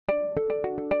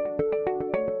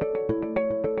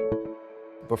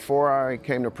Before I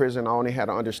came to prison, I only had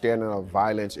an understanding of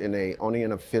violence only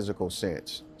in a physical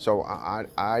sense. So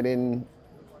I didn't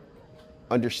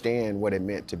understand what it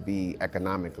meant to be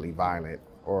economically violent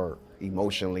or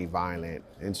emotionally violent.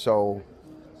 And so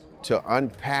to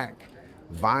unpack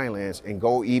violence and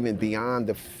go even beyond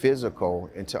the physical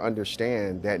and to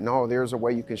understand that no, there's a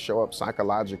way you can show up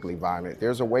psychologically violent.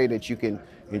 There's a way that you can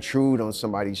intrude on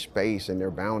somebody's space and their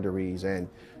boundaries, and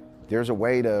there's a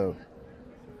way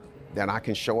that I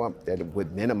can show up that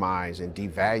would minimize and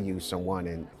devalue someone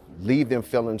and leave them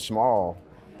feeling small.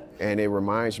 And it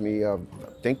reminds me of,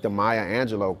 I think, the Maya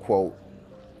Angelou quote,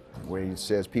 where he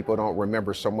says, people don't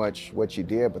remember so much what you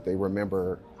did, but they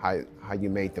remember how you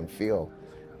made them feel.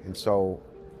 And so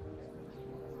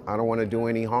I don't want to do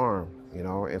any harm, you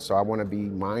know? And so I want to be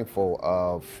mindful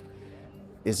of,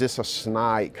 is this a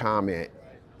snide comment?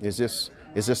 Is this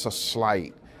a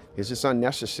slight? Is this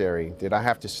unnecessary? Did I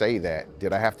have to say that?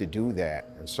 Did I have to do that?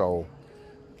 And so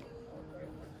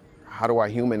how do I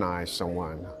humanize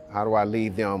someone? How do I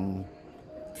leave them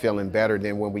feeling better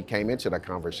than when we came into the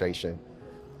conversation?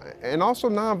 And also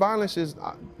nonviolence is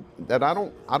that I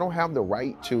don't have the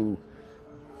right to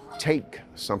take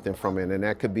something from it. And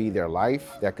that could be their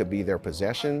life, that could be their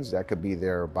possessions, that could be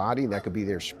their body, that could be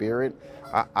their spirit.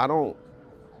 I don't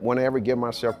want to ever give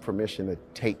myself permission to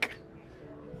take.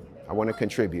 I want to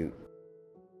contribute.